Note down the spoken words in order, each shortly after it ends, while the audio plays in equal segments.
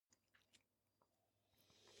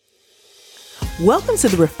Welcome to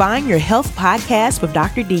the Refine Your Health podcast with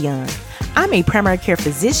Dr. Dion. I'm a primary care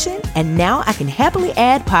physician, and now I can happily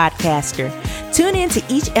add podcaster. Tune in to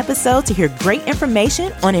each episode to hear great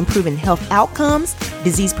information on improving health outcomes,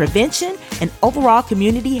 disease prevention, and overall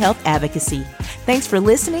community health advocacy. Thanks for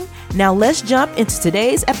listening. Now let's jump into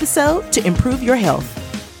today's episode to improve your health.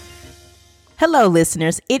 Hello,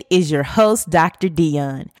 listeners. It is your host, Dr.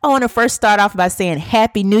 Dion. I want to first start off by saying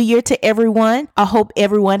Happy New Year to everyone. I hope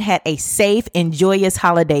everyone had a safe and joyous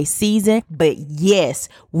holiday season. But yes,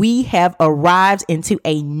 we have arrived into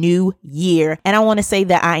a new year. And I want to say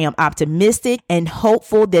that I am optimistic and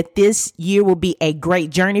hopeful that this year will be a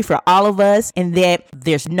great journey for all of us, and that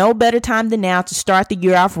there's no better time than now to start the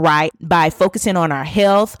year off right by focusing on our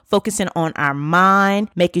health, focusing on our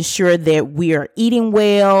mind, making sure that we are eating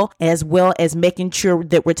well as making sure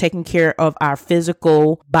that we're taking care of our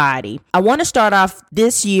physical body. I want to start off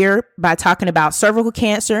this year by talking about cervical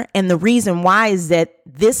cancer, and the reason why is that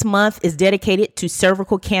this month is dedicated to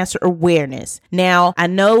cervical cancer awareness. Now, I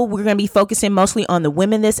know we're going to be focusing mostly on the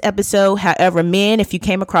women this episode. However, men, if you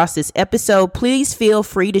came across this episode, please feel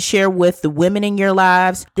free to share with the women in your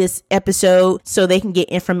lives this episode so they can get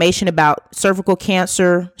information about cervical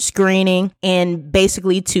cancer screening and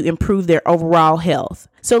basically to improve their overall health.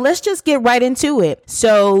 So let's just get right into it.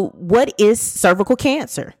 So what is cervical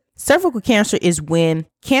cancer? Cervical cancer is when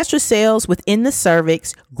cancer cells within the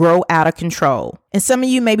cervix grow out of control. And some of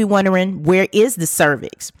you may be wondering, where is the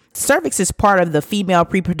cervix? Cervix is part of the female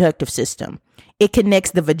reproductive system. It connects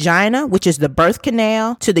the vagina, which is the birth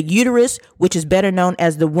canal, to the uterus, which is better known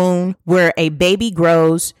as the womb, where a baby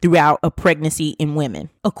grows throughout a pregnancy in women.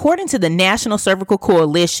 According to the National Cervical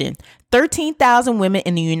Coalition, 13,000 women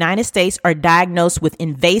in the United States are diagnosed with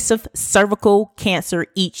invasive cervical cancer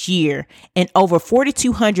each year, and over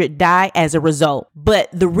 4,200 die as a result. But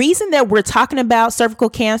the reason that we're talking about cervical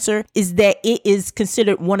cancer is that it is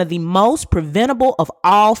considered one of the most preventable of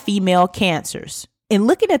all female cancers. In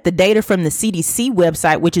looking at the data from the CDC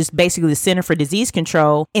website, which is basically the Center for Disease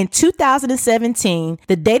Control, in 2017,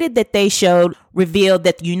 the data that they showed revealed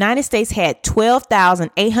that the United States had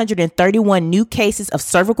 12,831 new cases of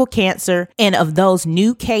cervical cancer, and of those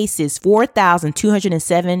new cases,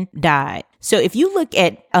 4,207 died. So if you look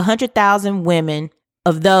at 100,000 women,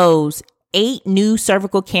 of those, 8 new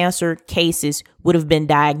cervical cancer cases would have been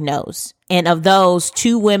diagnosed. And of those,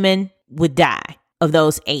 2 women would die of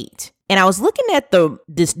those 8. And I was looking at the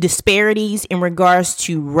disparities in regards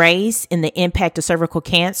to race and the impact of cervical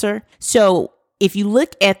cancer. So if you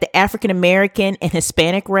look at the African American and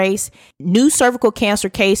Hispanic race, new cervical cancer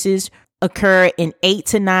cases occur in 8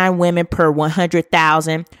 to 9 women per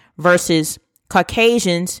 100,000 versus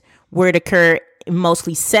Caucasians, where it occurred in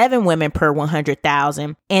mostly 7 women per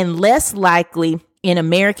 100,000, and less likely in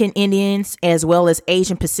American Indians as well as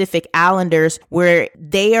Asian Pacific Islanders, where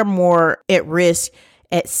they are more at risk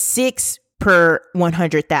at 6 per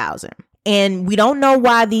 100,000. And we don't know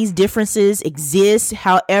why these differences exist.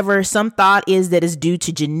 However, some thought is that it's due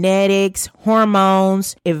to genetics,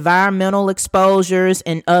 hormones, environmental exposures,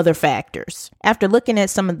 and other factors. After looking at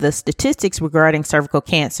some of the statistics regarding cervical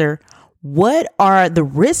cancer, what are the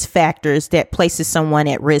risk factors that places someone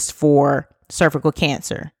at risk for cervical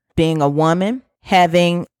cancer? Being a woman,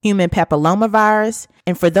 having human papillomavirus.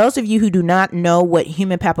 And for those of you who do not know what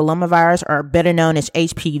human papillomavirus, or better known as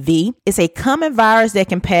HPV, it's a common virus that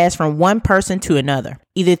can pass from one person to another,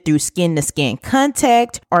 either through skin-to-skin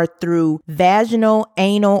contact or through vaginal,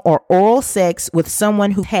 anal, or oral sex with someone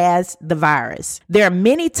who has the virus. There are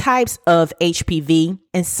many types of HPV,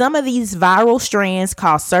 and some of these viral strands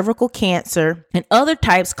cause cervical cancer, and other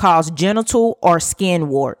types cause genital or skin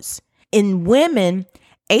warts. In women,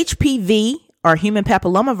 HPV or human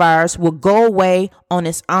papillomavirus will go away on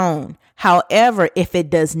its own. However, if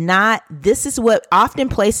it does not, this is what often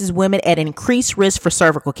places women at increased risk for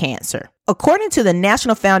cervical cancer. According to the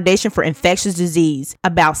National Foundation for Infectious Disease,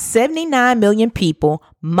 about 79 million people,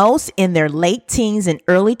 most in their late teens and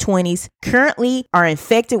early 20s, currently are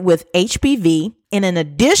infected with HPV, and an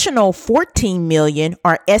additional 14 million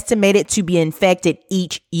are estimated to be infected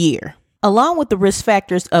each year. Along with the risk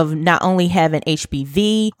factors of not only having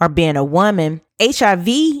HPV or being a woman, HIV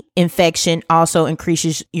infection also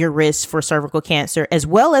increases your risk for cervical cancer, as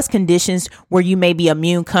well as conditions where you may be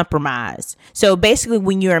immune compromised. So basically,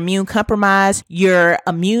 when you're immune compromised, your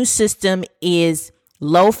immune system is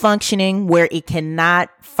low functioning, where it cannot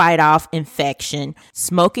fight off infection.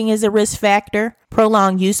 Smoking is a risk factor.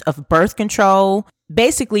 Prolonged use of birth control,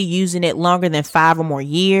 basically using it longer than 5 or more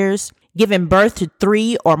years. Giving birth to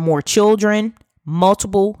 3 or more children,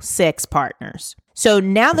 multiple sex partners. So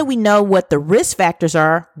now that we know what the risk factors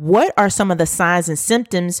are, what are some of the signs and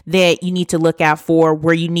symptoms that you need to look out for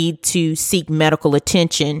where you need to seek medical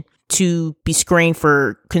attention to be screened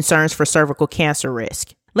for concerns for cervical cancer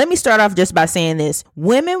risk? Let me start off just by saying this.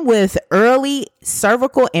 Women with early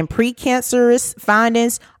cervical and precancerous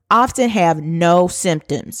findings often have no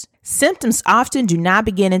symptoms. Symptoms often do not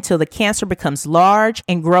begin until the cancer becomes large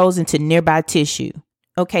and grows into nearby tissue.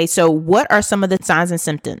 Okay, so what are some of the signs and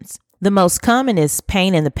symptoms? The most common is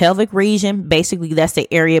pain in the pelvic region. Basically, that's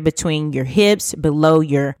the area between your hips, below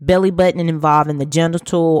your belly button, and involved in the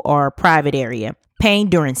genital or private area. Pain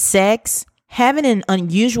during sex. Having an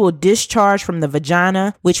unusual discharge from the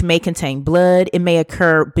vagina, which may contain blood. It may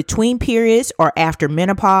occur between periods or after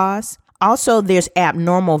menopause. Also, there's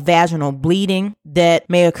abnormal vaginal bleeding that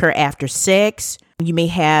may occur after sex. You may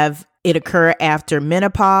have it occur after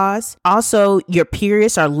menopause. Also, your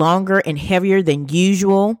periods are longer and heavier than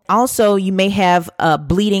usual. Also, you may have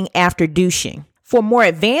bleeding after douching. For more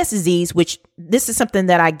advanced disease, which this is something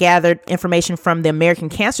that I gathered information from the American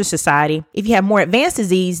Cancer Society. If you have more advanced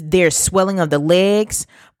disease, there's swelling of the legs,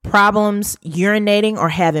 problems urinating or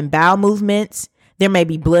having bowel movements. There may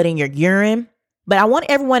be blood in your urine. But I want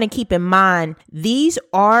everyone to keep in mind, these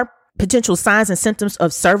are potential signs and symptoms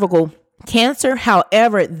of cervical cancer.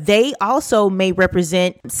 However, they also may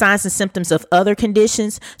represent signs and symptoms of other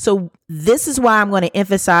conditions. So this is why I'm going to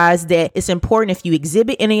emphasize that it's important if you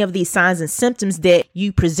exhibit any of these signs and symptoms that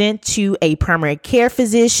you present to a primary care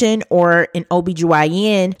physician or an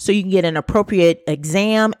OBGYN so you can get an appropriate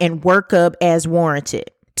exam and workup as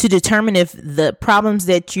warranted to determine if the problems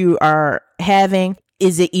that you are having,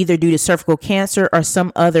 is it either due to cervical cancer or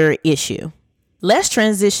some other issue. Let's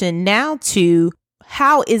transition now to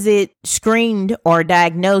how is it screened or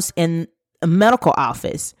diagnosed in a medical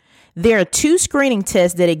office? There are two screening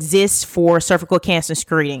tests that exist for cervical cancer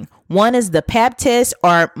screening. One is the Pap test,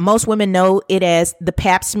 or most women know it as the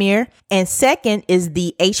Pap smear. And second is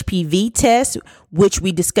the HPV test, which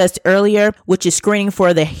we discussed earlier, which is screening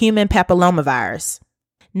for the human papillomavirus.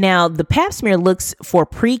 Now, the Pap smear looks for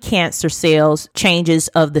precancer cells changes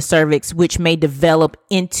of the cervix, which may develop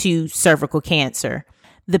into cervical cancer.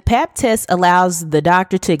 The Pap test allows the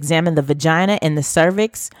doctor to examine the vagina and the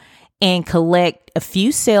cervix and collect a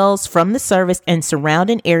few cells from the cervix and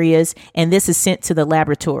surrounding areas, and this is sent to the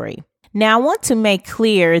laboratory. Now, I want to make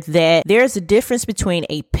clear that there's a difference between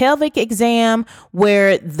a pelvic exam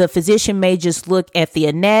where the physician may just look at the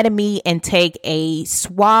anatomy and take a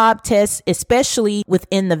swab test, especially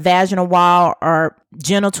within the vaginal wall or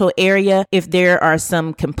genital area, if there are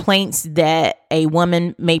some complaints that a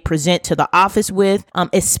woman may present to the office with,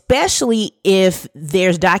 especially if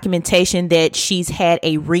there's documentation that she's had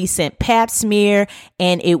a recent Pap smear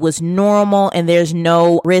and it was normal and there's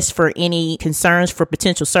no risk for any concerns for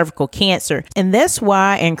potential cervical cancer. And that's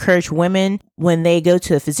why I encourage women when they go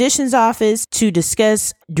to a physician's office to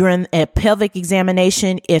discuss during a pelvic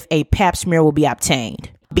examination if a Pap smear will be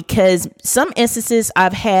obtained. Because some instances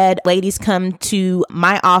I've had ladies come to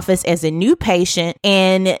my office as a new patient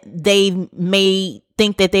and they may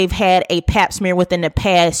think that they've had a Pap smear within the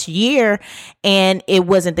past year, and it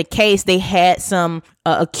wasn't the case. They had some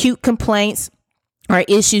acute complaints or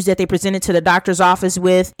issues that they presented to the doctor's office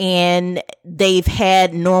with, and they've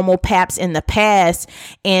had normal Paps in the past.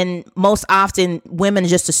 And most often women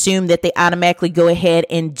just assume that they automatically go ahead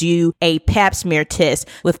and do a Pap smear test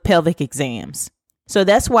with pelvic exams. So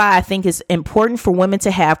that's why I think it's important for women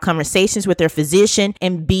to have conversations with their physician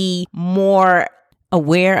and be more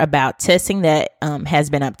aware about testing that has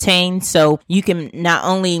been obtained. So you can not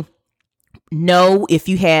only know if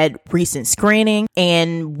you had recent screening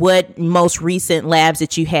and what most recent labs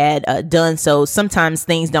that you had done. So sometimes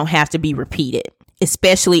things don't have to be repeated,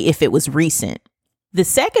 especially if it was recent. The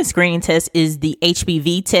second screening test is the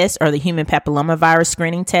HPV test, or the human papillomavirus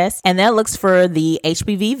screening test. And that looks for the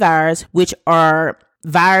HPV virus, which are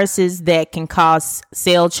viruses that can cause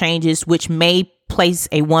cell changes, which may place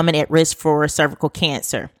a woman at risk for cervical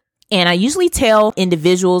cancer. And I usually tell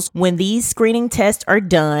individuals when these screening tests are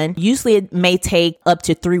done, usually it may take up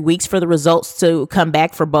to 3 weeks for the results to come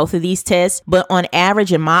back for both of these tests. But on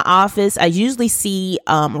average in my office, I usually see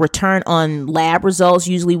return on lab results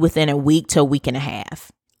usually within a week to a week and a half.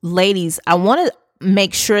 Ladies, I want to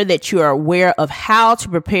make sure that you are aware of how to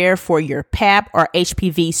prepare for your Pap or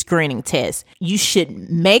HPV screening test. You should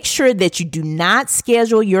make sure that you do not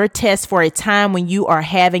schedule your test for a time when you are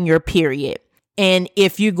having your period. And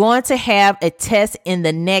if you're going to have a test in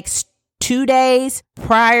the next 2 days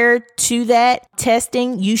prior to that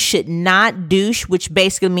testing, you should not douche, which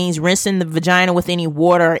basically means rinsing the vagina with any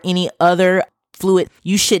water or any other fluid.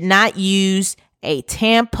 You should not use a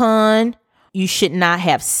tampon You should not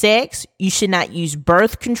have sex. You should not use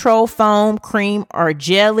birth control foam, cream, or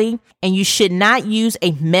jelly. And you should not use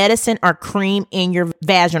a medicine or cream in your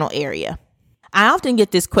vaginal area. I often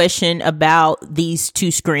get this question about these 2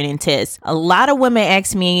 screening tests. A lot of women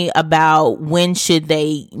ask me about when should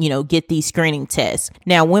they, get these screening tests.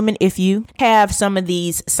 Now, women, if you have some of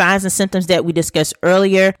these signs and symptoms that we discussed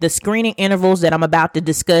earlier, the screening intervals that I'm about to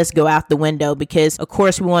discuss go out the window because, of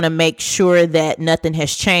course, we want to make sure that nothing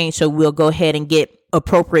has changed. So we'll go ahead and get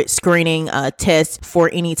appropriate screening tests for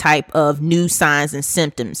any type of new signs and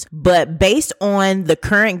symptoms. But based on the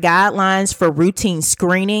current guidelines for routine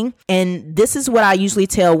screening, and this is what I usually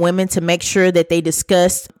tell women to make sure that they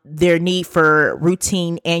discuss their need for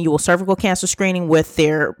routine annual cervical cancer screening with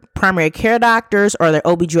their primary care doctors or their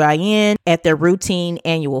OBGYN at their routine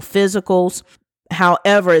annual physicals.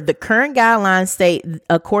 However, the current guidelines state,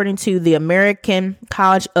 according to the American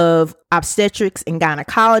College of Obstetrics and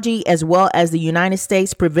Gynecology, as well as the United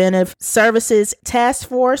States Preventive Services Task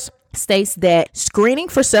Force, states that screening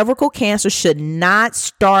for cervical cancer should not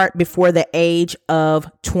start before the age of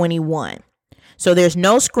 21. So there's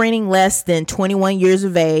no screening less than 21 years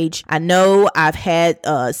of age. I know I've had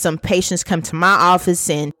some patients come to my office,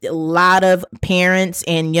 and a lot of parents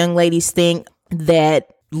and young ladies think that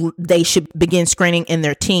they should begin screening in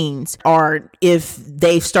their teens or if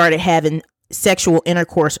they've started having sexual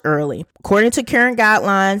intercourse early. According to current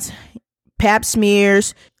guidelines, Pap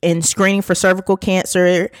smears and screening for cervical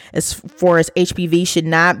cancer as far as HPV should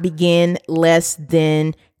not begin less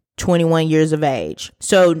than 21 years of age.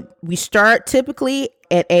 So we start typically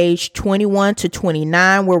at age 21 to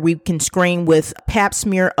 29 where we can screen with Pap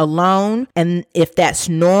smear alone. And if that's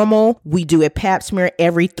normal, we do a Pap smear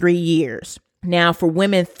every 3 years. Now, for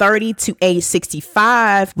women 30 to age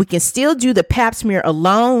 65, we can still do the Pap smear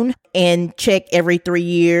alone and check every 3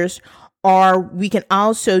 years, or we can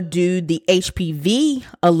also do the HPV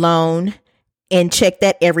alone and check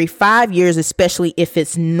that every 5 years, especially if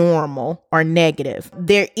it's normal or negative.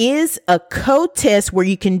 There is a co-test where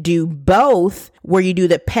you can do both, where you do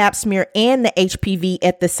the Pap smear and the HPV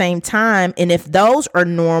at the same time. And if those are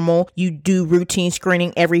normal, you do routine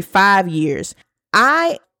screening every 5 years.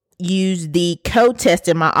 I use the co-test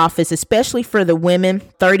in my office, especially for the women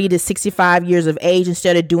 30 to 65 years of age,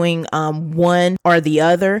 instead of doing one or the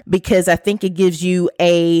other, because I think it gives you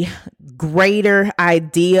a greater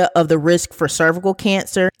idea of the risk for cervical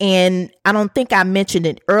cancer. And I don't think I mentioned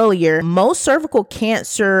it earlier. Most cervical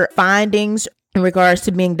cancer findings in regards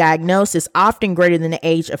to being diagnosed is often greater than the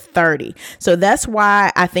age of 30. So that's why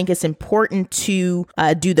I think it's important to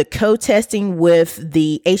do the co-testing with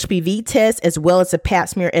the HPV test as well as a Pap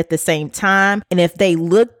smear at the same time. And if they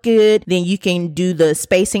look good, then you can do the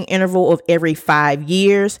spacing interval of every 5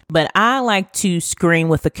 years. But I like to screen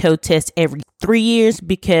with a co-test every 3 years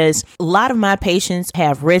because a lot of my patients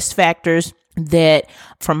have risk factors that,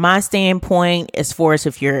 from my standpoint, as far as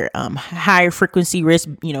if you're higher frequency risk,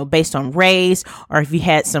 based on race, or if you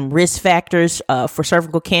had some risk factors for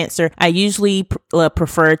cervical cancer, I usually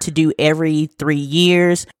prefer to do every 3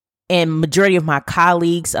 years. And majority of my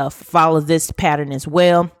colleagues follow this pattern as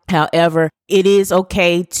well. However, it is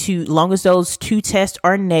okay to, long as those 2 tests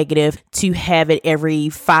are negative, to have it every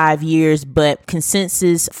 5 years. But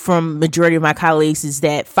consensus from majority of my colleagues is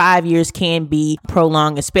that 5 years can be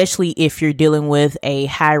prolonged, especially if you're dealing with a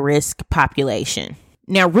high risk population.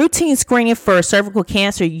 Now, routine screening for cervical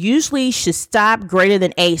cancer usually should stop greater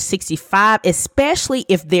than age 65, especially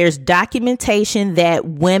if there's documentation that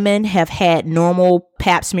women have had normal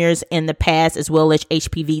Pap smears in the past, as well as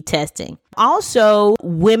HPV testing. Also,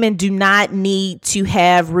 women do not need to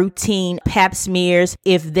have routine Pap smears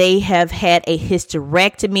if they have had a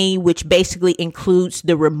hysterectomy, which basically includes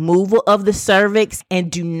the removal of the cervix,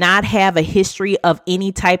 and do not have a history of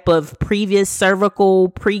any type of previous cervical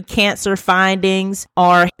precancer findings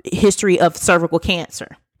or history of cervical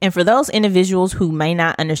cancer. And for those individuals who may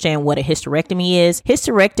not understand what a hysterectomy is,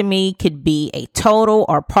 hysterectomy could be a total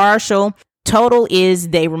or partial. Total is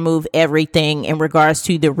they remove everything in regards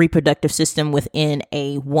to the reproductive system within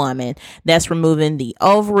a woman. That's removing the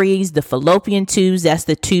ovaries, the fallopian tubes, that's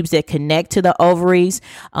the tubes that connect to the ovaries,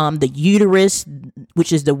 the uterus,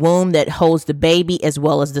 which is the womb that holds the baby, as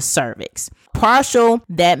well as the cervix. Partial,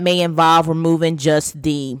 that may involve removing just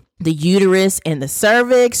the uterus and the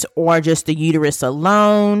cervix, or just the uterus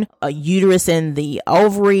alone, a uterus and the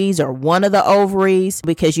ovaries, or one of the ovaries,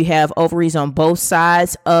 because you have ovaries on both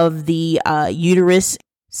sides of the uterus.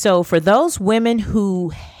 So for those women who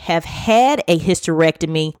have had a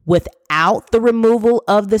hysterectomy without the removal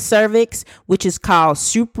of the cervix, which is called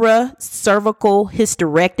supracervical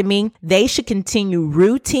hysterectomy, they should continue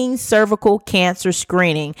routine cervical cancer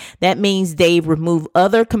screening. That means they remove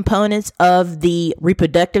other components of the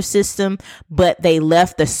reproductive system, but they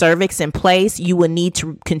left the cervix in place. You will need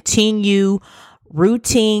to continue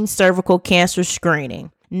routine cervical cancer screening.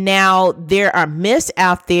 Now, there are myths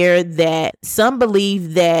out there that some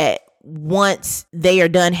believe that once they are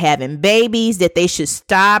done having babies, that they should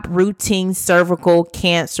stop routine cervical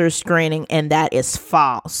cancer screening, and that is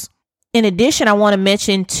false. In addition, I want to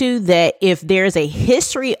mention too that if there's a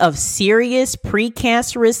history of serious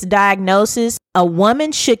precancerous diagnosis, a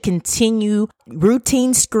woman should continue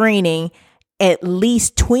routine screening at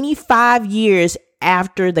least 25 years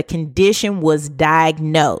after the condition was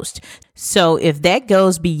diagnosed. So if that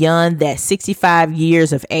goes beyond that 65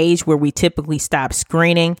 years of age where we typically stop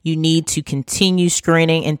screening, you need to continue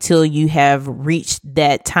screening until you have reached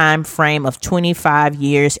that time frame of 25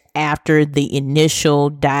 years after the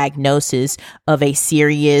initial diagnosis of a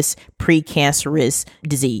serious precancerous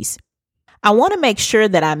disease. I want to make sure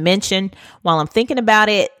that I mention while I'm thinking about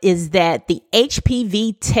it is that the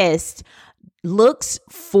HPV test looks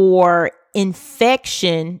for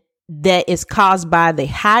infection that is caused by the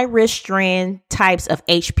high risk strand types of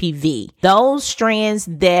HPV. Those strands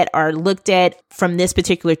that are looked at from this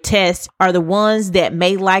particular test are the ones that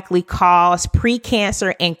may likely cause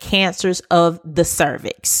precancer and cancers of the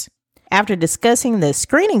cervix. After discussing the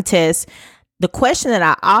screening test, the question that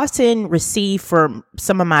I often receive from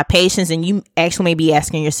some of my patients, and you actually may be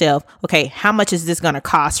asking yourself, okay, how much is this going to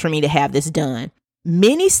cost for me to have this done?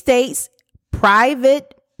 Many states,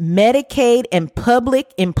 private, Medicaid, and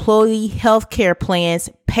public employee health care plans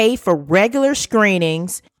pay for regular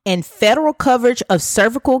screenings, and federal coverage of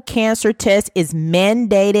cervical cancer tests is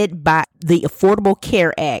mandated by the Affordable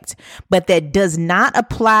Care Act, but that does not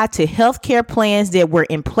apply to health care plans that were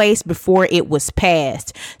in place before it was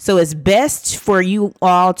passed. So it's best for you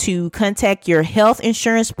all to contact your health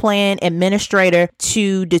insurance plan administrator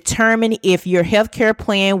to determine if your health care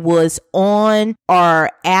plan was on or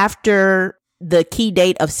after the key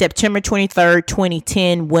date of September 23rd,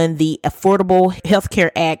 2010, when the Affordable Health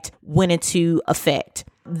Care Act went into effect.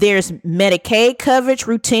 There's Medicaid coverage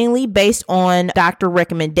routinely based on doctor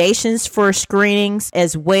recommendations for screenings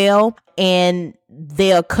as well. And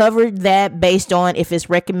they'll cover that based on if it's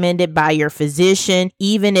recommended by your physician,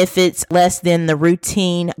 even if it's less than the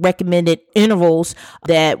routine recommended intervals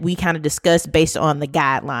that we kind of discussed based on the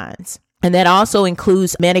guidelines. And that also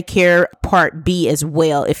includes Medicare Part B as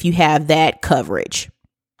well, if you have that coverage.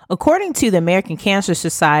 According to the American Cancer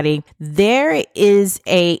Society, there is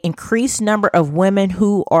an increased number of women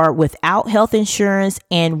who are without health insurance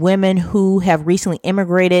and women who have recently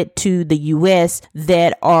immigrated to the U.S.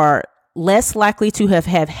 that are less likely to have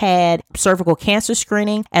had cervical cancer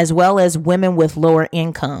screening, as well as women with lower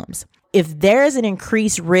incomes. If there is an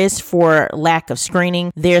increased risk for lack of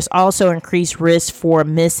screening, there's also increased risk for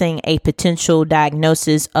missing a potential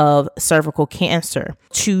diagnosis of cervical cancer.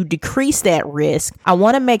 To decrease that risk, I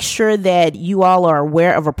want to make sure that you all are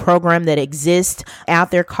aware of a program that exists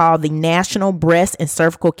out there called the National Breast and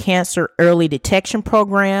Cervical Cancer Early Detection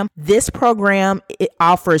Program. This program, it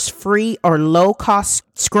offers free or low cost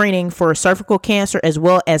screening for cervical cancer as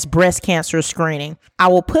well as breast cancer screening. I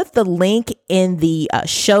will put the link in the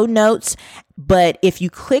show notes, but if you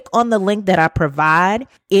click on the link that I provide,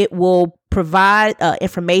 it will provide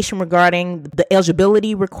information regarding the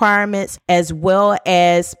eligibility requirements as well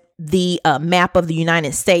as the map of the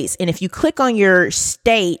United States. And if you click on your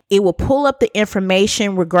state, it will pull up the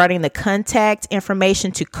information regarding the contact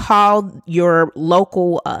information to call your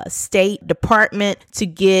local state department to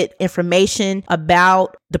get information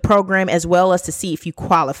about the program as well as to see if you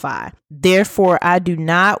qualify. Therefore, I do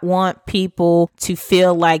not want people to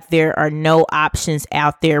feel like there are no options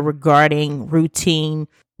out there regarding routine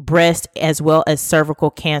breast as well as cervical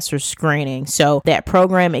cancer screening. So that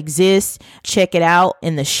program exists. Check it out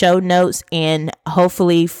in the show notes. And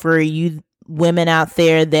hopefully for you women out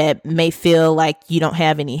there that may feel like you don't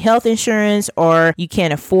have any health insurance or you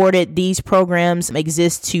can't afford it, these programs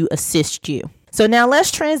exist to assist you. So now let's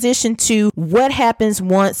transition to what happens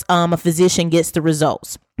once a physician gets the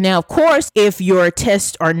results. Now, of course, if your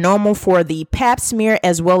tests are normal for the pap smear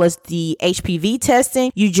as well as the HPV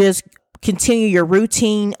testing, you just continue your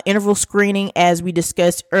routine interval screening as we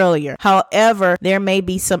discussed earlier. However, there may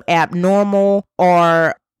be some abnormal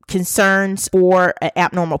or concerns for an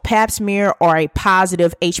abnormal pap smear or a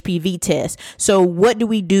positive HPV test. So what do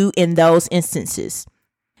we do in those instances?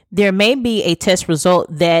 There may be a test result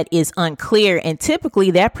that is unclear, and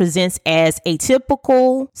typically that presents as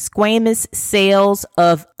atypical squamous cells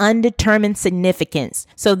of undetermined significance.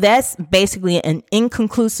 So that's basically an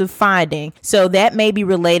inconclusive finding. So that may be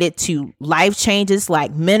related to life changes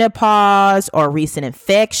like menopause or recent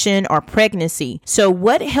infection or pregnancy. So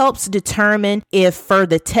what helps determine if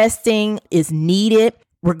further testing is needed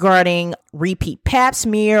regarding repeat pap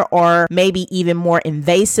smear or maybe even more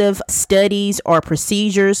invasive studies or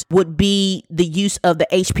procedures would be the use of the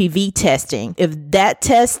HPV testing. If that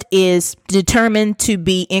test is determined to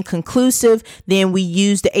be inconclusive, then we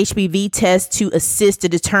use the HPV test to assist to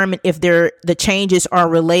determine if the changes are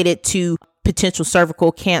related to potential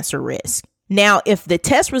cervical cancer risk. Now, if the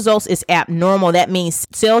test results is abnormal, that means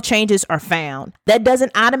cell changes are found. That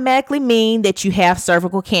doesn't automatically mean that you have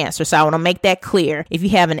cervical cancer. So I want to make that clear. If you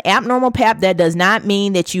have an abnormal pap, that does not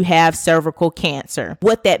mean that you have cervical cancer.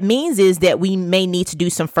 What that means is that we may need to do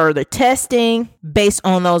some further testing based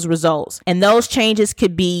on those results. And those changes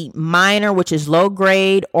could be minor, which is low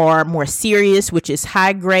grade, or more serious, which is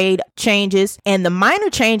high grade changes. And the minor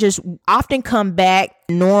changes often come back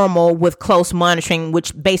normal with close monitoring,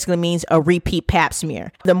 which basically means a repeat pap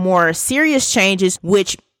smear. The more serious changes,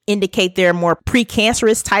 which indicate there are more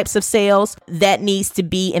precancerous types of cells, that needs to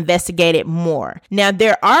be investigated more. Now,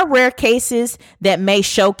 there are rare cases that may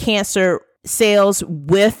show cancer cells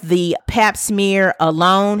with the pap smear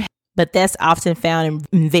alone, but that's often found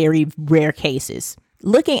in very rare cases.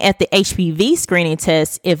 Looking at the HPV screening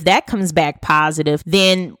test, if that comes back positive,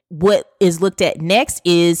 then what is looked at next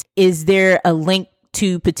is there a link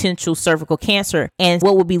to potential cervical cancer? And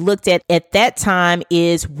what will be looked at that time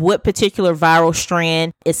is what particular viral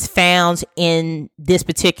strand is found in this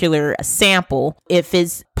particular sample. If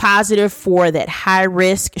it's positive for that high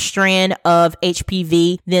risk strand of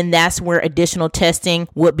HPV, then that's where additional testing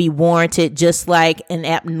would be warranted, just like an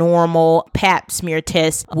abnormal pap smear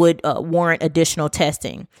test would warrant additional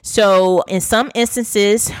testing. So in some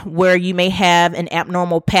instances where you may have an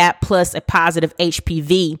abnormal pap plus a positive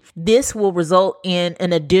HPV, this will result in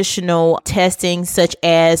an additional testing, such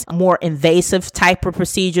as more invasive type of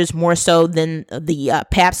procedures, more so than the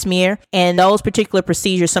pap smear. And those particular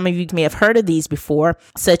procedures, some of you may have heard of these before,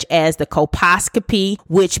 such as the colposcopy,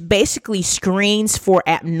 which basically screens for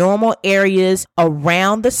abnormal areas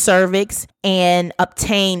around the cervix and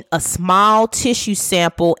obtain a small tissue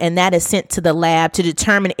sample, and that is sent to the lab to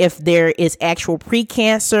determine if there is actual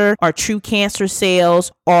precancer or true cancer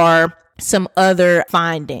cells or some other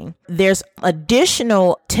finding. There's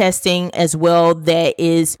additional testing as well that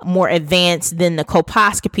is more advanced than the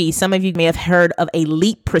colposcopy. Some of you may have heard of a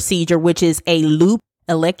LEEP procedure, which is a loop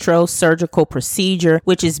electrosurgical procedure,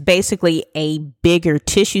 which is basically a bigger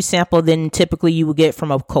tissue sample than typically you would get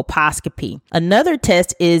from a colposcopy. Another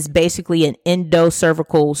test is basically an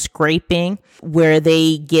endocervical scraping, where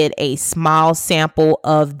they get a small sample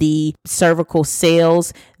of the cervical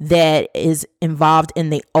cells that is involved in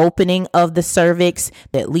the opening of the cervix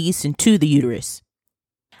that leads into the uterus.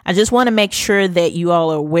 I just want to make sure that you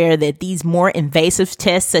all are aware that these more invasive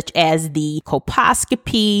tests, such as the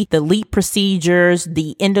colposcopy, the LEEP procedures,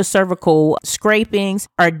 the endocervical scrapings,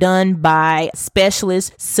 are done by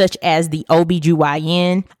specialists such as the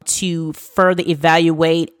OBGYN to further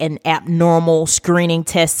evaluate an abnormal screening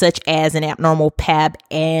test, such as an abnormal pap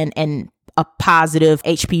and a positive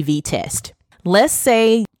HPV test. Let's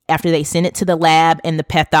say after they send it to the lab and the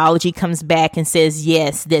pathology comes back and says,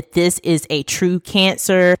 yes, that this is a true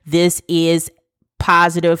cancer, this is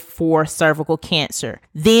positive for cervical cancer.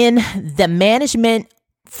 Then the management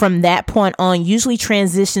from that point on usually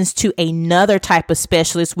transitions to another type of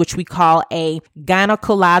specialist, which we call a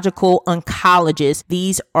gynecological oncologist.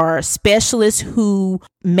 These are specialists who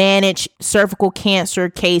manage cervical cancer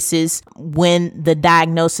cases when the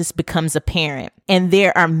diagnosis becomes apparent. And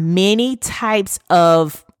there are many types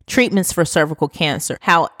of treatments for cervical cancer.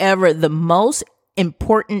 However, the most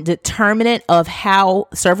important determinant of how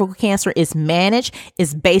cervical cancer is managed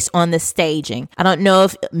is based on the staging. I don't know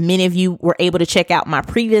if many of you were able to check out my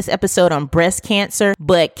previous episode on breast cancer,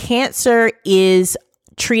 but cancer is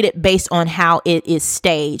treated based on how it is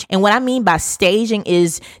staged. And what I mean by staging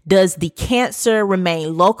is, does the cancer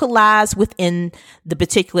remain localized within the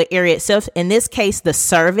particular area itself, in this case the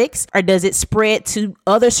cervix, or does it spread to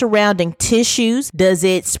other surrounding tissues? Does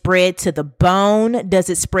it spread to the bone? Does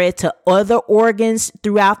it spread to other organs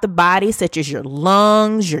throughout the body, such as your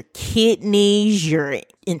lungs, your kidneys, your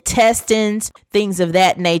intestines, things of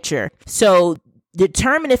that nature? So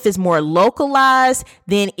determine if it's more localized,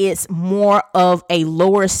 then it's more of a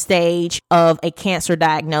lower stage of a cancer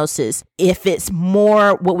diagnosis. If it's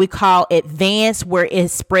more what we call advanced, where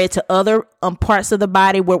it's spread to other parts of the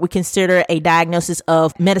body, what we consider a diagnosis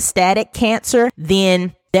of metastatic cancer,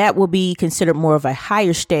 then that will be considered more of a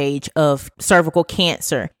higher stage of cervical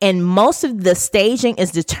cancer. And most of the staging is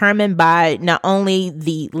determined by not only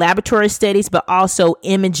the laboratory studies, but also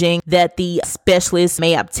imaging that the specialist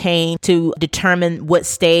may obtain to determine what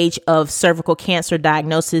stage of cervical cancer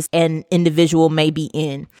diagnosis an individual may be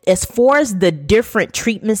in. As far as the different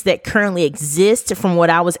treatments that currently exist, from what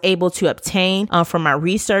I was able to obtain from my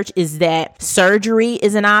research, is that surgery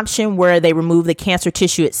is an option where they remove the cancer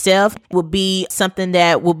tissue itself. It will be something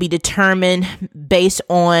that will be determined based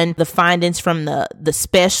on the findings from the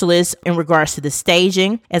specialist in regards to the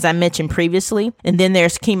staging, as I mentioned previously. And then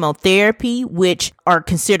there's chemotherapy, which are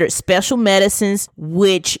considered special medicines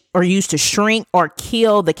which are used to shrink or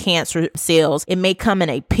kill the cancer cells. It may come in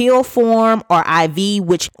a pill form or IV,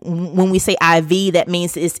 which when we say IV, that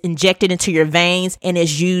means it's injected into your veins and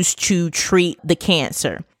is used to treat the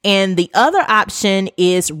cancer. And the other option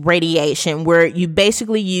is radiation, where you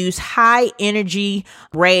basically use high energy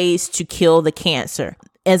rays to kill the cancer.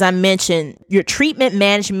 As I mentioned, your treatment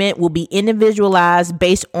management will be individualized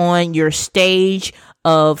based on your stage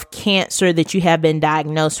of cancer that you have been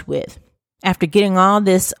diagnosed with. After getting all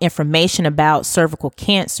this information about cervical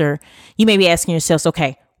cancer, you may be asking yourselves,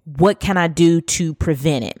 okay, what can I do to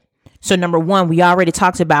prevent it? So number one, we already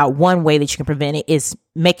talked about one way that you can prevent it is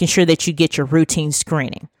making sure that you get your routine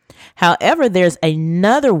screening. However, there's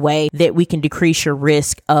another way that we can decrease your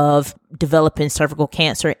risk of developing cervical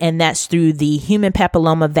cancer, and that's through the human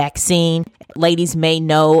papilloma vaccine. Ladies may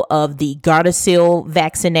know of the Gardasil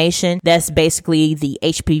vaccination. That's basically the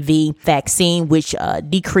HPV vaccine, which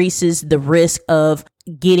decreases the risk of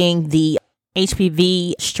getting the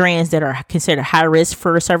HPV strands that are considered high risk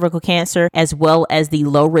for cervical cancer, as well as the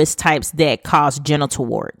low risk types that cause genital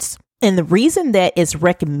warts. And the reason that it's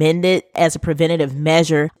recommended as a preventative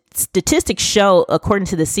measure, statistics show, according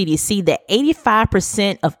to the CDC, that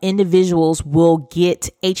 85% of individuals will get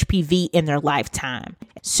HPV in their lifetime.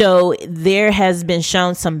 So there has been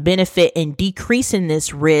shown some benefit in decreasing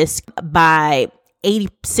this risk by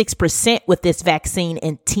 86% with this vaccine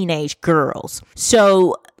in teenage girls.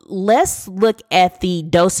 So let's look at the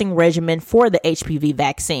dosing regimen for the HPV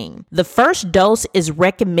vaccine. The first dose is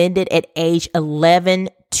recommended at age 11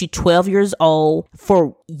 to 12 years old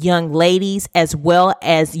for young ladies as well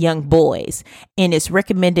as young boys. And it's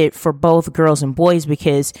recommended for both girls and boys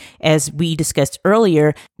because, as we discussed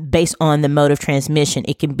earlier, based on the mode of transmission,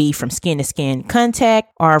 it can be from skin to skin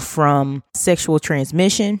contact or from sexual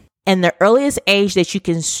transmission. And the earliest age that you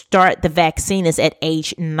can start the vaccine is at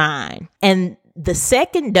age 9. And the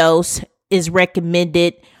second dose is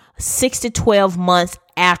recommended 6 to 12 months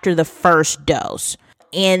after the first dose.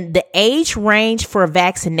 And the age range for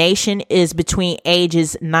vaccination is between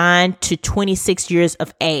ages 9 to 26 years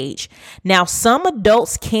of age. Now, some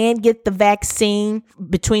adults can get the vaccine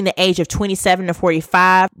between the age of 27 to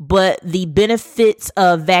 45, but the benefits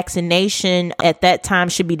of vaccination at that time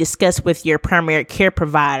should be discussed with your primary care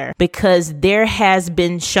provider, because there has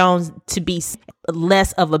been shown to be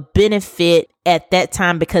less of a benefit at that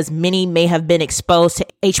time because many may have been exposed to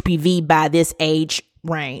HPV by this age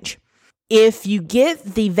range. If you get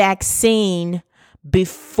the vaccine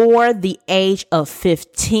before the age of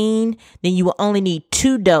 15, then you will only need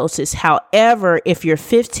 2 doses. However, if you're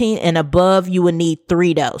 15 and above, you will need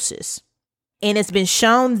 3 doses. And it's been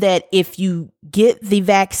shown that if you get the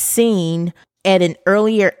vaccine at an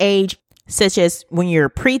earlier age, such as when you're a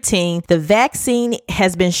preteen, the vaccine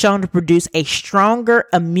has been shown to produce a stronger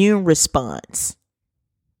immune response.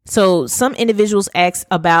 So some individuals ask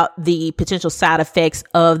about the potential side effects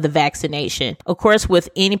of the vaccination. Of course, with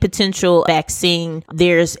any potential vaccine,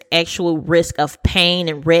 there's actual risk of pain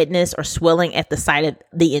and redness or swelling at the site of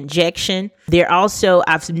the injection. There also,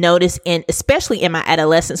 I've noticed, especially in my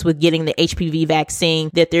adolescence with getting the HPV vaccine,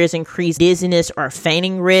 that there's increased dizziness or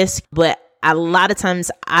fainting risk. But a lot of times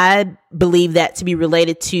I believe that to be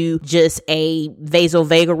related to just a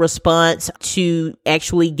vasovagal response to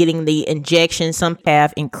actually getting the injection. Some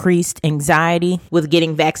have increased anxiety with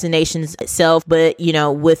getting vaccinations itself, but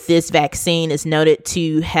with this vaccine, it's noted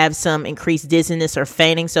to have some increased dizziness or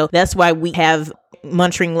fainting. So that's why we have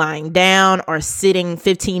monitoring lying down or sitting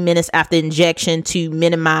 15 minutes after injection to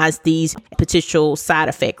minimize these potential side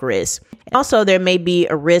effect risks. Also, there may be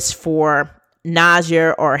a risk for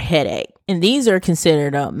nausea or headache. And these are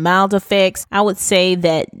considered mild effects. I would say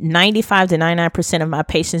that 95 to 99% of my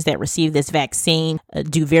patients that receive this vaccine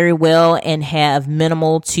do very well and have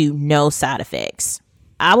minimal to no side effects.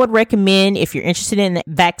 I would recommend, if you're interested in the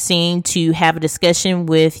vaccine, to have a discussion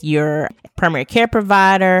with your primary care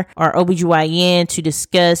provider or OBGYN to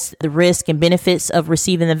discuss the risk and benefits of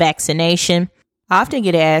receiving the vaccination. I often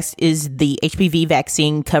get asked, is the HPV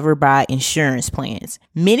vaccine covered by insurance plans?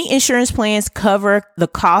 Many insurance plans cover the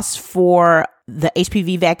costs for the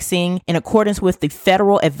HPV vaccine in accordance with the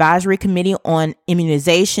Federal Advisory Committee on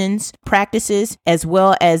Immunizations Practices, as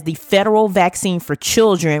well as the Federal Vaccine for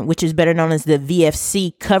Children, which is better known as the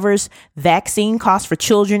VFC, covers vaccine costs for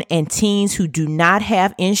children and teens who do not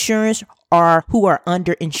have insurance or who are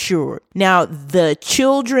underinsured. Now, the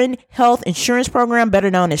Children Health Insurance Program,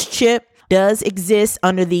 better known as CHIP, does exist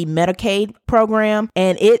under the Medicaid program,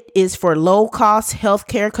 and it is for low-cost health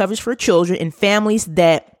care coverage for children and families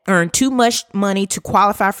that earn too much money to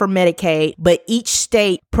qualify for Medicaid, but each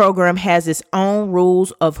state program has its own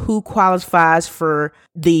rules of who qualifies for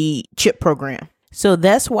the CHIP program. So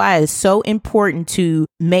that's why it's so important to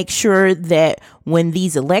make sure that when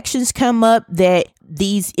these elections come up, that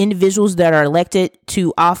these individuals that are elected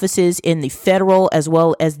to offices in the federal as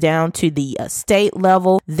well as down to the state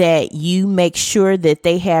level, that you make sure that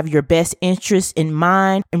they have your best interests in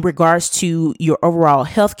mind in regards to your overall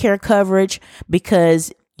healthcare coverage,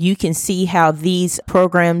 because you can see how these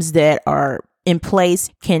programs that are in place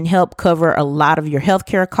can help cover a lot of your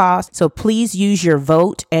healthcare costs. So please use your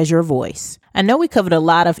vote as your voice. I know we covered a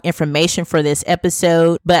lot of information for this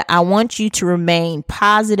episode, but I want you to remain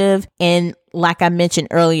positive. And like I mentioned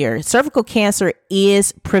earlier, cervical cancer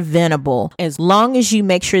is preventable as long as you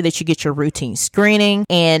make sure that you get your routine screening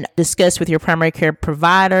and discuss with your primary care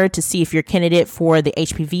provider to see if you're a candidate for the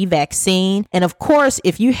HPV vaccine. And of course,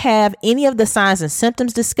 if you have any of the signs and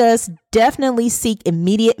symptoms discussed, definitely seek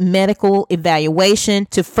immediate medical evaluation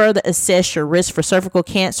to further assess your risk for cervical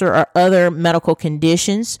cancer or other medical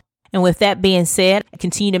conditions. And with that being said,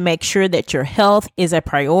 continue to make sure that your health is a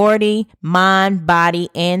priority, mind, body,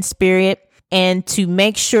 and spirit. And to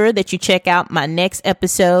make sure that you check out my next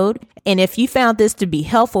episode. And if you found this to be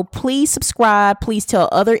helpful, please subscribe. Please tell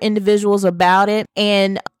other individuals about it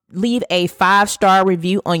and leave a 5-star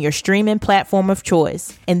review on your streaming platform of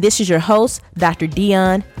choice. And this is your host, Dr.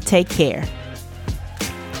 Dion. Take care.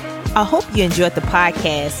 I hope you enjoyed the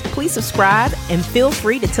podcast. Please subscribe and feel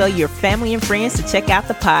free to tell your family and friends to check out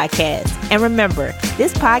the podcast. And remember,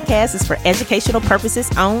 this podcast is for educational purposes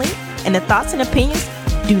only, and the thoughts and opinions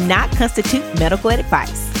do not constitute medical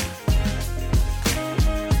advice.